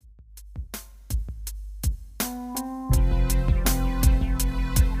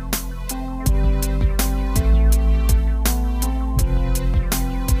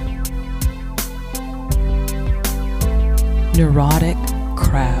neurotic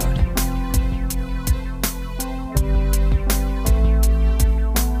crowd.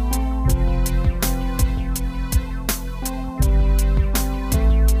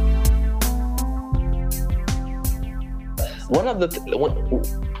 One of the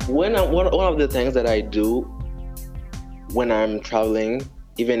one of the things that I do when I'm traveling,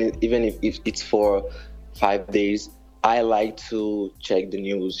 even if it's for 5 days, I like to check the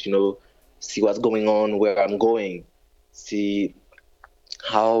news. See what's going on where I'm going, see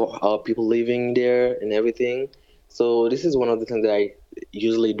how are people living there and everything. So this is one of the things that I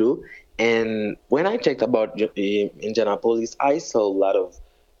usually do. And when I checked about Indianapolis, I saw a lot of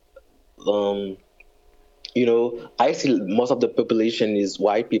um, I see most of the population is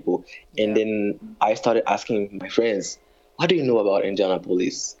white people. And then I started asking my friends, what do you know about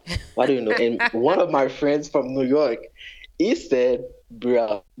Indianapolis? What do you know? And one of my friends from New York, he said,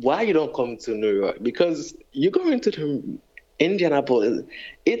 bruh, why you don't come to New York? Because you're going to Indianapolis.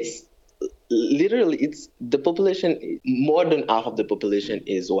 It's it's the population, more than half of the population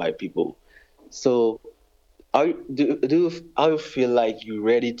is white people. So are you feel like you're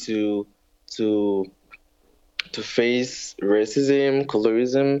ready to to face racism,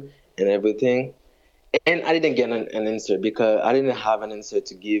 colorism, and everything. And I didn't get an answer because I didn't have an answer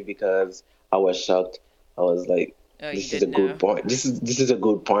to give because I was shocked. I was like, Oh, you "This is a didn't know. good point. This is a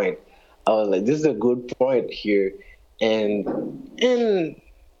good point." I was like, "This is a good point here," and and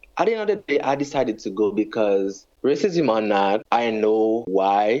at the end of the day, I decided to go because racism or not, I know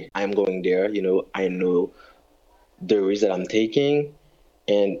why I'm going there. I know the risk that I'm taking,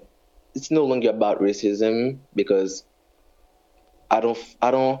 and it's no longer about racism because I don't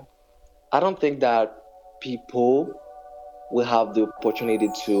I don't I don't think that people will have the opportunity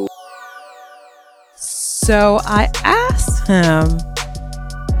to. So I asked him,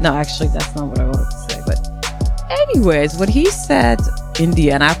 no, actually, that's not what I wanted to say. But anyways, when he said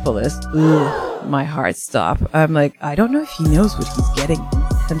Indianapolis, ugh, my heart stopped. I'm like, I don't know if he knows what he's getting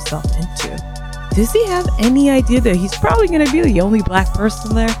himself into. Does he have any idea that he's probably going to be the only black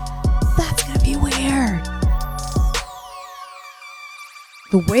person there? That's going to be weird.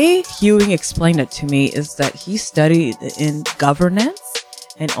 The way Ewing explained it to me is that he studied in governance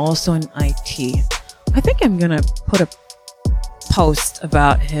and also in IT. I think I'm going to put a post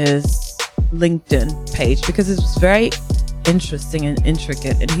about his LinkedIn page because it was very interesting and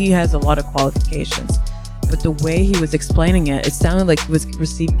intricate, and he has a lot of qualifications. But the way he was explaining it, it sounded like he was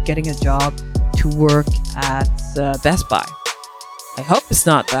getting a job to work at Best Buy. I hope it's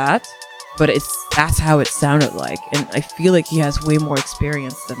not that, but that's how it sounded like. And I feel like he has way more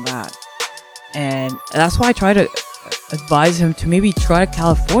experience than that. And that's why I try to advise him to maybe try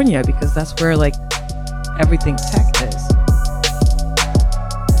California because that's where like everything tech is.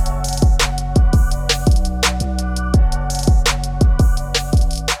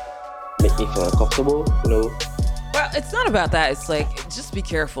 Make me feel uncomfortable. Well, it's not about that. It's like just be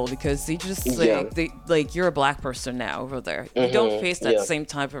careful because they just you're a black person now over there. You don't face that same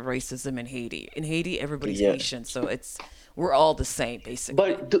type of racism in Haiti. In Haiti, everybody's Haitian, so we're all the same basically.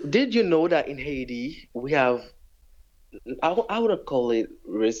 But did you know that in Haiti we have, I wouldn't call it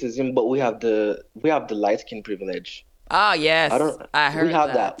racism, but we have the light skin privilege. Ah, yes, I heard we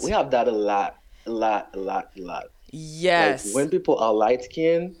have that. We have that a lot, a lot, a lot, a lot. Yes. Like when people are light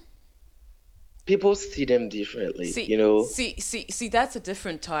skinned, people see them differently. See, that's a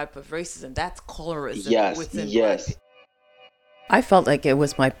different type of racism. That's colorism. Yes. I felt like it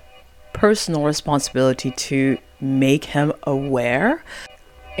was my personal responsibility to make him aware.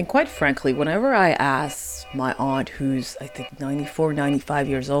 And quite frankly, whenever I ask my aunt, who's I think 94, 95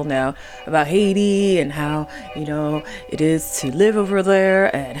 years old now, about Haiti and how, it is to live over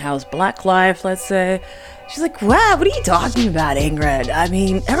there and how's black life, let's say, she's like, wow, what are you talking about, Ingrid? I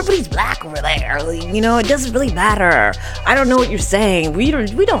mean, everybody's black over there. It doesn't really matter. I don't know what you're saying. We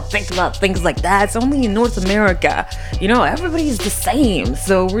don't think about things like that. It's only in North America. Everybody's the same.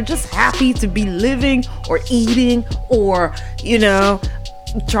 So we're just happy to be living or eating or,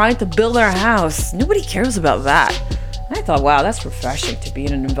 trying to build our house. Nobody cares about that. And I thought, wow, that's refreshing to be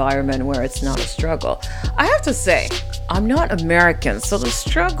in an environment where it's not a struggle. I have to say, I'm not American, so the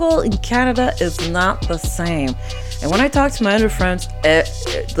struggle in Canada is not the same. And when I talk to my other friends,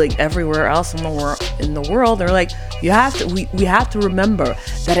 like everywhere else in the world, they're like, we have to remember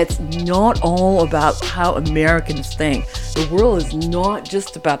that it's not all about how Americans think. The world is not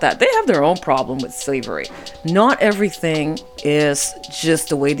just about that. They have their own problem with slavery. Not everything is just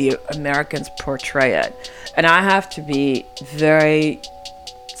the way the Americans portray it. And I have to be very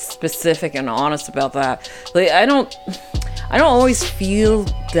specific and honest about that. I don't always feel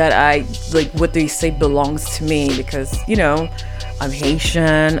that I like what they say belongs to me because, I'm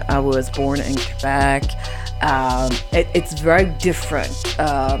Haitian. I was born in Quebec. It's very different.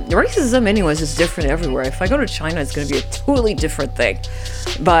 Racism, anyways, is different everywhere. If I go to China, it's going to be a totally different thing.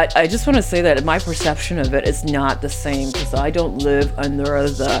 But I just want to say that my perception of it is not the same because I don't live under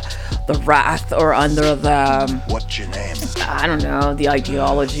the wrath or under the What's your name? I don't know, the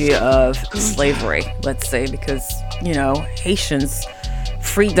ideology of slavery. Let's say because Haitians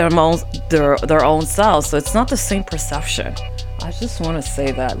freed their own selves, so it's not the same perception. I just want to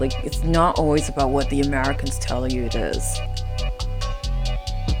say that, like, it's not always about what the Americans tell you it is.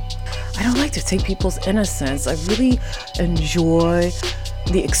 I don't like to take people's innocence. I really enjoy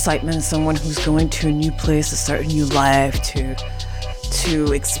the excitement of someone who's going to a new place to start a new life,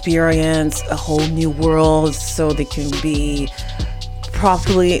 to experience a whole new world so they can be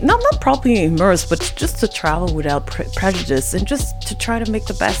properly, not properly immersed, but just to travel without prejudice and just to try to make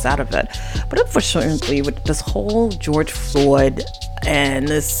the best out of it. But unfortunately, with this whole George Floyd and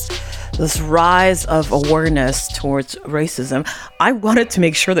this rise of awareness towards racism, I wanted to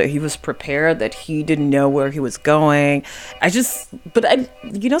make sure that he was prepared, that he didn't know where he was going.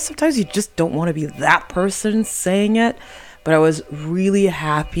 Sometimes you just don't want to be that person saying it. But I was really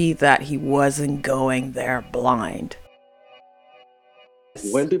happy that he wasn't going there blind.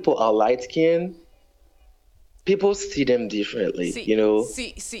 When people are light skinned, people see them differently,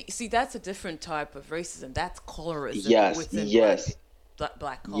 See, that's a different type of racism. That's colorism Yes, within yes,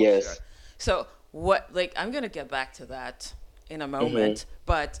 black culture. yes. So I'm gonna get back to that in a Mm-hmm. moment.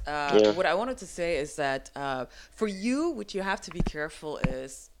 But Yeah. what I wanted to say is that for you, what you have to be careful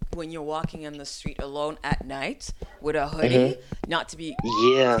is when you're walking in the street alone at night with a hoodie, not to be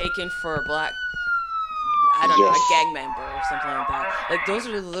Yeah. taken for a I don't know, a Yes. gang member or something like that. Like those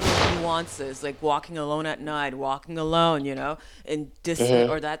are the little nuances, like walking alone at night, walking alone, in distant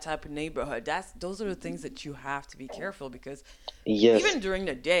or that type of neighborhood. Those are the things that you have to be careful because Yes. even during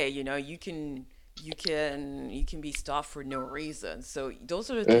the day, you can be stopped for no reason. So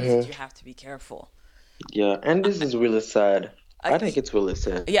those are the things that you have to be careful. Yeah. And this is really sad. I, I think it's really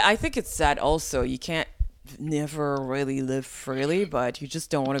sad. yeah, I think it's sad also. You can't never really live freely, but you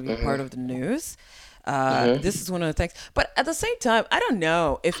just don't want to be part of the news. This is one of the things. But at the same time, I don't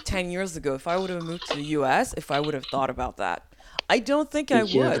know if 10 years ago, if I would have moved to the US, if I would have thought about that. I don't think I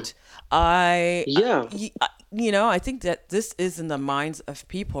Yeah. would. I, Yeah. I think that this is in the minds of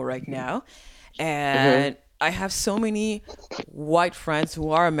people right now. And I have so many white friends who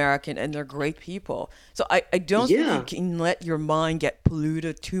are American and they're great people. So I don't think you Yeah. can let your mind get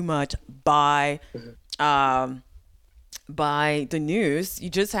polluted too much um, by the news. You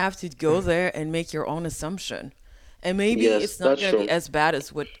just have to go there and make your own assumption. And maybe Yes, it's not that's going to be true. as bad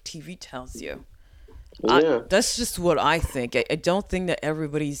as what TV tells you. Yeah. That's just what I think. I don't think that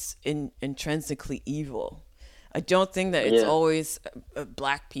everybody's intrinsically evil. I don't think that it's Yeah. always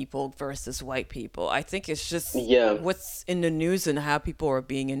black people versus white people. I think it's just Yeah. what's in the news and how people are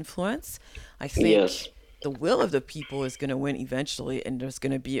being influenced. I Yes. think the will of the people is going to win eventually, and there's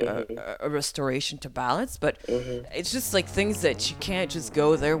going to be a restoration to balance. But it's just like things that you can't just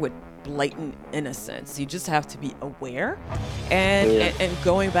go there with blatant innocence. You just have to be aware. And Yeah. and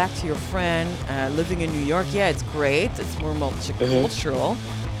going back to your friend living in New York, yeah, it's great. It's more multicultural,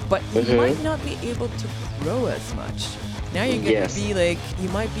 but you might not be able to grow as much. Now you're going to Yes. be like, you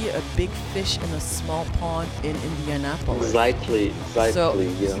might be a big fish in a small pond in Indianapolis. Exactly. So Exactly.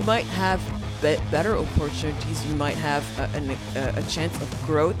 Yeah. you might have better opportunities. You might have a chance of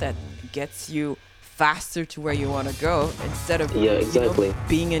growth that gets you faster to where you want to go instead of Yeah, exactly.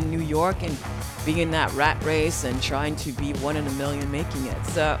 being in New York and being in that rat race and trying to be one in a million making it.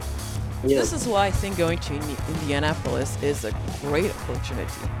 So Yeah. this is why I think going to Indianapolis is a great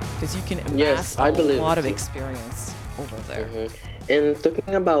opportunity because you can Yes, amass I a believe lot it of too. experience over there. And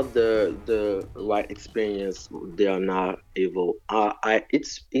talking about the white experience, they are not evil.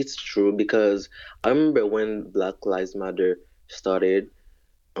 It's true because I remember when Black Lives Matter started.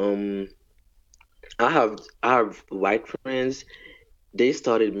 Um, I have white friends. They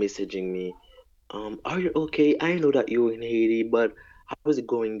started messaging me. Are you okay? I know that you're in Haiti, but how is it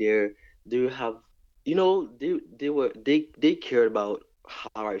going there? Do you have, they cared about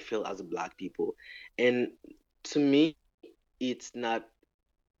how I feel as a black people, and to me, it's not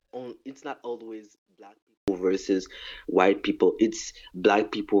it's not always black people versus white people. It's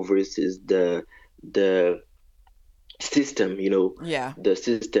black people versus the system. Yeah. The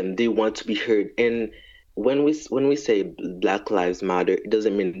system. They want to be heard, and when we say Black Lives Matter, it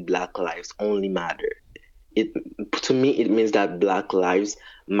doesn't mean Black lives only matter. It To me it means that Black lives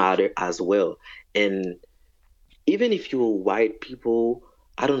matter as well, and even if you're white people,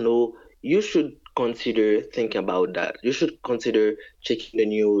 I don't know, you should consider thinking about that. You should consider checking the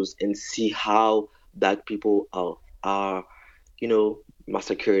news and see how black people are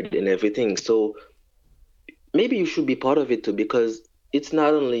massacred and everything. So maybe you should be part of it too, because it's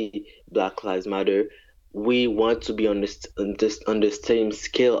not only Black Lives Matter. We want to be on the same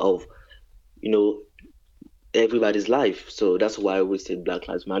scale of you know everybody's life. So that's why we said Black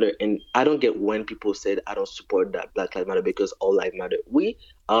Lives Matter. And I don't get when people said I don't support that Black Lives Matter because all life matter. We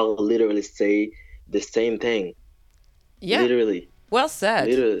all literally say the same thing. Yeah. Literally. Well said.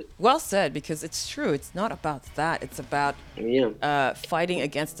 Literally. Well said, because it's true. It's not about that. It's about fighting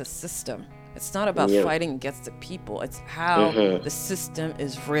against the system. It's not about fighting against the people. It's how the system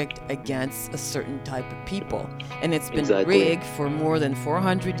is rigged against a certain type of people. And it's been rigged for more than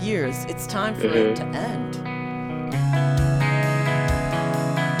 400 years. It's time for it to end.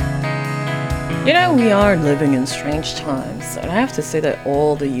 You know, we are living in strange times, and I have to say that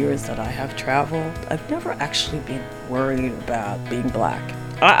all the years that I have traveled, I've never actually been worried about being black.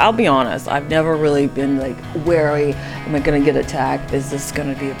 I'll be honest, I've never really been like wary, am I going to get attacked? Is this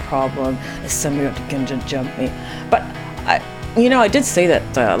going to be a problem? Is somebody going to jump me? But I did say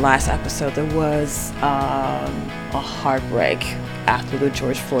that the last episode there was a heartbreak after the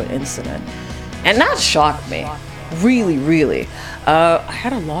George Floyd incident, and that shocked me. Really, really. I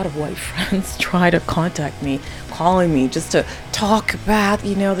had a lot of white friends try to contact me, calling me just to talk about,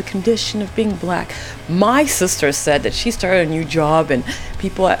 the condition of being black. My sister said that she started a new job and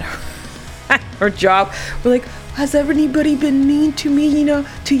people at her job were like, has anybody been mean to me,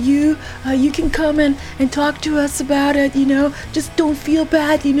 to you? You can come and talk to us about it, just don't feel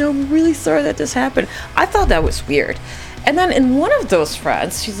bad, we're really sorry that this happened. I thought that was weird. And then in one of those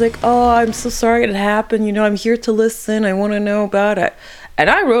friends, she's like, oh, I'm so sorry it happened. I'm here to listen. I want to know about it. And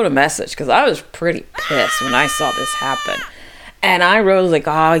I wrote a message because I was pretty pissed when I saw this happen. And I wrote like,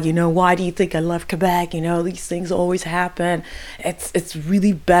 why do you think I left Quebec? These things always happen. It's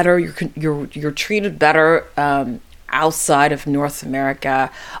really better. You're treated better outside of North America.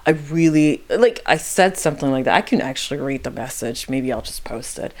 I said something like that. I can actually read the message. Maybe I'll just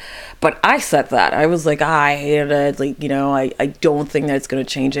post it. But I said that. I was like, I hated it. I don't think that it's going to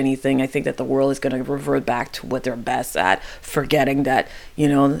change anything. I think that the world is going to revert back to what they're best at, forgetting that,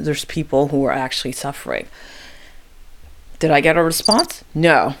 there's people who are actually suffering. Did I get a response?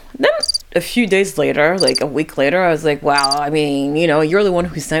 No. Then a few days later, like a week later, I was like, wow, you're the one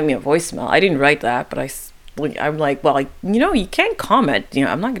who sent me a voicemail. I didn't write that, but I'm like, well, you can't comment.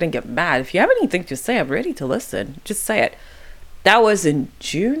 I'm not going to get mad. If you have anything to say, I'm ready to listen. Just say it. That was in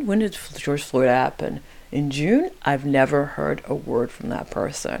June. When did George Floyd happen? In June, I've never heard a word from that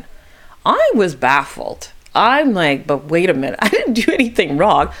person. I was baffled. I'm like, but wait a minute. I didn't do anything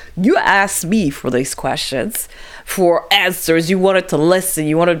wrong. You asked me for these questions, for answers. You wanted to listen.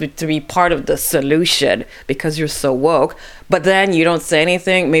 You wanted to be part of the solution because you're so woke. But then you don't say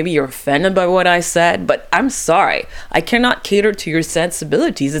anything. Maybe you're offended by what I said. But I'm sorry. I cannot cater to your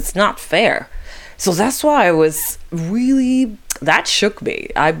sensibilities. It's not fair. So that's why that shook me.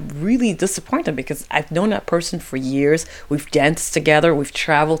 I'm really disappointed because I've known that person for years. We've danced together. We've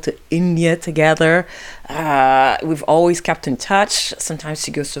traveled to India together. We've always kept in touch. Sometimes she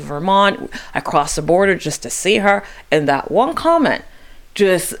goes to Vermont. I cross the border just to see her. And that one comment,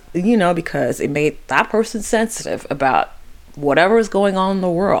 just, because it made that person sensitive about whatever is going on in the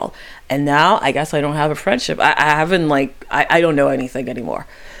world. And now I guess I don't have a friendship. I don't know anything anymore.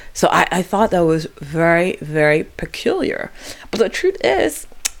 So I thought that was very, very peculiar. But the truth is,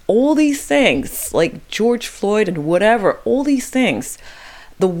 all these things, like George Floyd and whatever, all these things,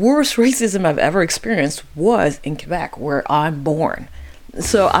 the worst racism I've ever experienced was in Quebec, where I'm born.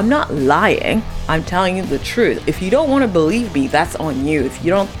 So I'm not lying. I'm telling you the truth. If you don't want to believe me, that's on you. If you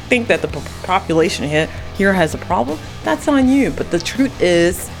don't think that the population here has a problem, that's on you. But the truth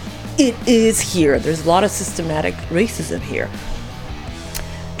is, it is here. There's a lot of systematic racism here.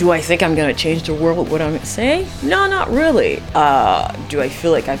 Do I think I'm going to change the world with what I'm saying? No, not really. Do I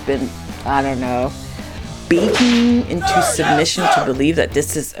feel like I've been, beaten into submission to believe that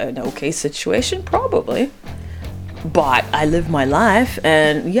this is an okay situation? Probably. But I live my life,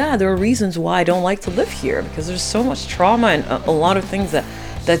 and there are reasons why I don't like to live here, because there's so much trauma and a lot of things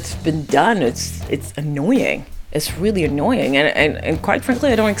that's been done. It's annoying. It's really annoying. And quite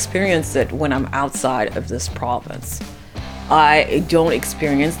frankly, I don't experience it when I'm outside of this province. I don't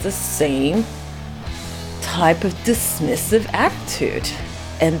experience the same type of dismissive attitude.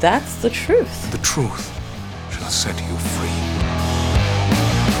 And that's the truth. The truth shall set you free.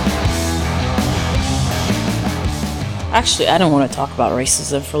 Actually, I don't want to talk about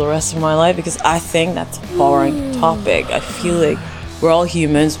racism for the rest of my life because I think that's a boring topic. I feel like we're all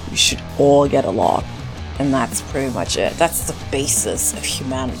humans, we should all get along. And that's pretty much it. That's the basis of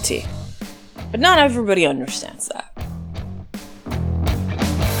humanity. But not everybody understands that.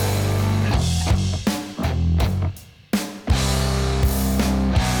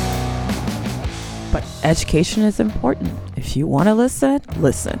 But education is important. If you want to listen,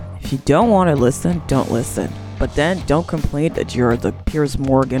 listen. If you don't want to listen, don't listen. But then don't complain that you're the Piers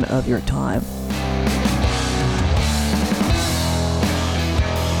Morgan of your time.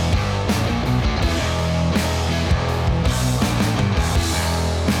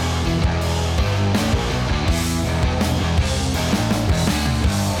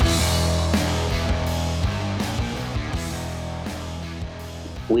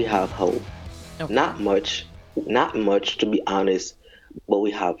 We have hope. Okay. Not much to be honest, but we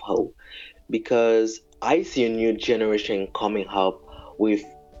have hope because I see a new generation coming up with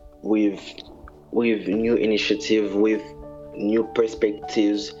with new initiative, with new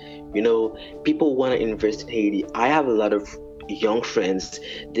perspectives. You know, people want to invest in Haiti. I have a lot of young friends.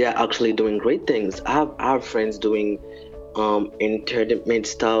 They are actually doing great things. I have friends doing entertainment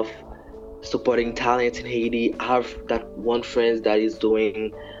stuff, supporting talent in Haiti. I have that one friend that is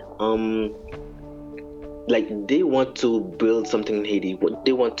doing like they want to build something in Haiti.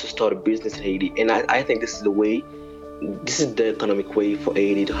 They want to start a business in Haiti, and I think this is the way. This is the economic way for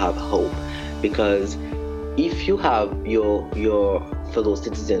Haiti to have hope, because if you have your fellow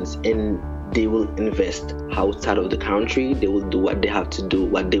citizens and they will invest outside of the country, they will do what they have to do,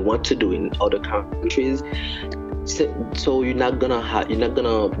 what they want to do in other countries. So you're not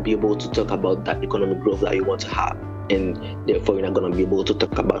gonna be able to talk about that economic growth that you want to have, and therefore you're not gonna be able to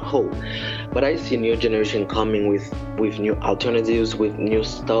talk about hope. But I see new generation coming with new alternatives, with new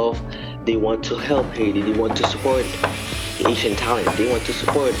stuff. They want to help Haiti. They want to support Asian talent. They want to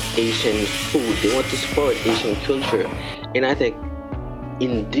support Asian food. They want to support Asian culture. And I think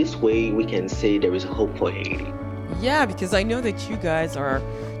in this way we can say there is hope for Haiti. Yeah, because I know that you guys are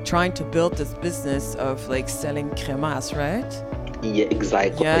trying to build this business of like selling cremas, right? Yeah,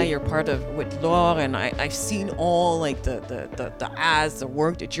 exactly. Yeah, you're part of with Laure, and I've seen all like the ads, the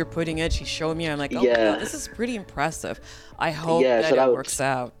work that you're putting in. She showed me. I'm like, oh my God, this is pretty impressive. I hope that it works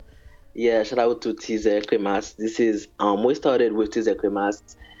out. Yeah, shout out to Teaser Cremas. This is we started with Teaser Cremas,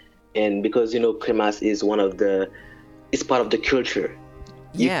 and because Cremas is it's part of the culture.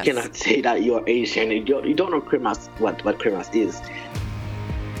 Yes. You cannot say that you're Asian. You don't know Cremas, what Cremas is.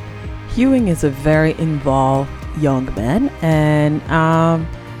 Ewing is a very involved young man, and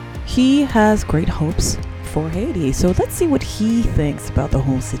he has great hopes for Haiti. So let's see what he thinks about the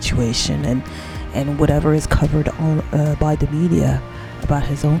whole situation and whatever is covered on by the media about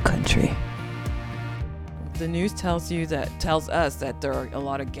his own country. The news tells us that there are a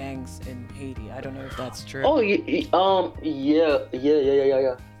lot of gangs in Haiti. I don't know if that's true. Oh, yeah.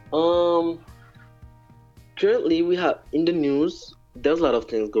 Currently we have in the news. There's a lot of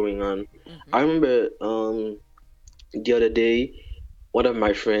things going on. Mm-hmm. I remember the other day, one of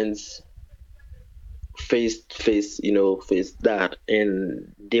my friends faced that,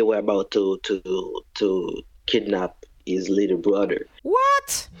 and they were about to kidnap his little brother.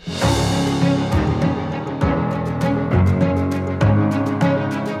 What?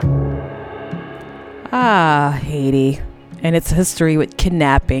 Haiti and its history with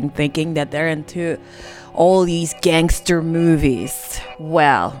kidnapping, thinking that they're into all these gangster movies.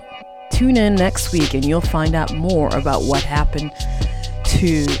 Well, tune in next week and you'll find out more about what happened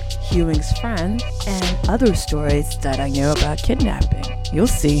to Ewing's friend and other stories that I know about kidnapping. You'll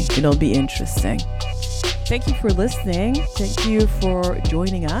see, it'll be interesting. Thank you for listening. Thank you for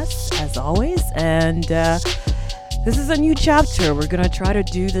joining us as always. And this is a new chapter. We're going to try to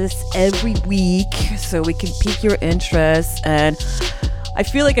do this every week so we can pique your interest. And I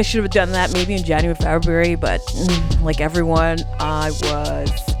feel like I should have done that maybe in January, February, but like everyone, I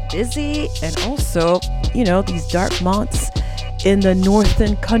was busy. And also, these dark months in the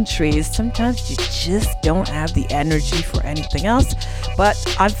northern countries, sometimes you just don't have the energy for anything else. But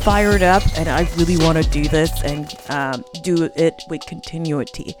I'm fired up and I really want to do this and do it with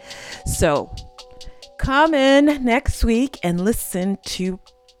continuity. So come in next week and listen to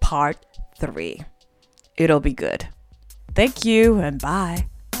part 3. It'll be good. Thank you and bye.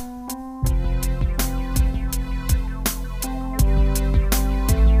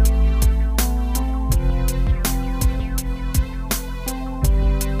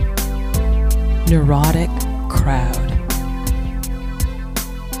 Neurotic